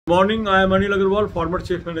Morning, I am Anil Agarwal, former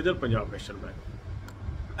Chief Manager, Punjab National Bank.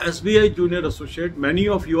 SBI Junior Associate, many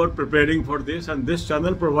of you are preparing for this, and this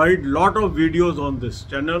channel provide lot of videos on this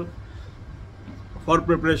channel for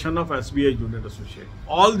preparation of SBI Junior Associate.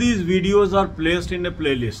 All these videos are placed in a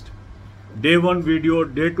playlist. Day 1 video,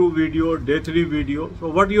 day 2 video, day 3 video. So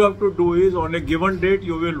what you have to do is on a given date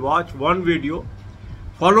you will watch one video,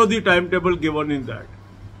 follow the timetable given in that.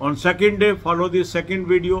 On second day follow the second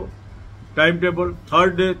video timetable,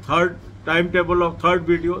 third day third timetable of third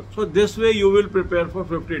video. So this way you will prepare for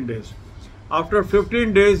 15 days. After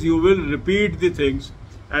 15 days you will repeat the things,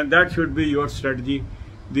 and that should be your strategy.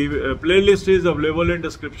 The playlist is available in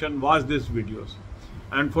description. Watch these videos.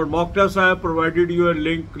 And for mock test, I have provided you a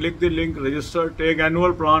link. Click the link, register, take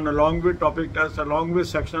annual plan along with topic test, along with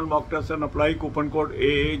sectional mock test, and apply coupon code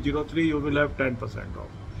AA03. You will have 10%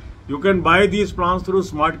 off. You can buy these plans through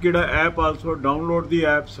SmartKida app also. Download the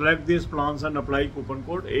app, select these plans and apply coupon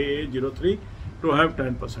code AA03 to have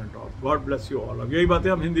 10% off. God bless you all. अब यही बातें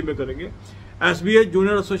हम हिंदी में करेंगे. SBI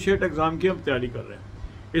junior associate exam की हम तैयारी कर रहे हैं.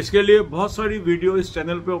 इसके लिए बहुत सारी वीडियो इस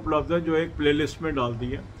चैनल पे उपलब्ध है जो एक प्लेलिस्ट में डाल दी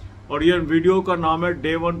है, और ये वीडियो का नाम है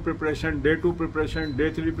day 1 preparation, day 2 preparation, day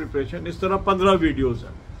 3 preparation. इस तरह 15 वीडियोस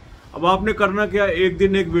हैं. अब आपने करना क्या, एक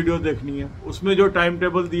दिन एक वीडियो देखनी है, उसमें जो टाइम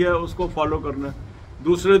टेबल दिया है उसको फॉलो करना है.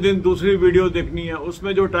 दूसरे दिन दूसरी वीडियो देखनी है,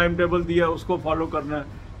 उसमें जो टाइम टेबल दिया है उसको फॉलो करना है.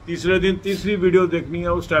 तीसरे दिन तीसरी वीडियो देखनी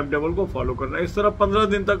है, उस टाइम टेबल को फॉलो करना है. इस तरह 15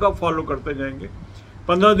 दिन तक आप फॉलो करते जाएंगे.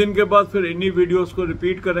 15 दिन के बाद फिर इन्हीं वीडियोस को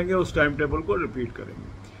रिपीट करेंगे, उस टाइम टेबल को रिपीट करेंगे.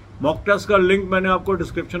 मॉक टेस्ट का लिंक मैंने आपको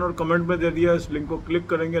डिस्क्रिप्शन और कमेंट में दे दिया. इस लिंक को क्लिक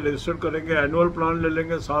करेंगे, रजिस्टर करेंगे, एनुअल प्लान ले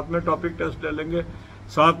लेंगे, साथ में टॉपिक टेस्ट ले लेंगे,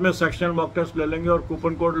 साथ में सेक्शनल मॉक टेस्ट ले लेंगे, और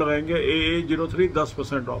कूपन कोड लगाएंगे AA03.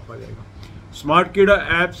 10% ऑफ आ जाएगा. स्मार्टकिडा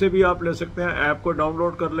ऐप से भी आप ले सकते हैं. ऐप को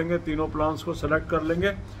डाउनलोड कर लेंगे, तीनों प्लान्स को सेलेक्ट कर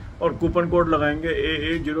लेंगे और कूपन कोड लगाएंगे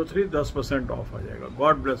AA03. 10% ऑफ आ जाएगा.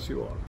 God bless you all.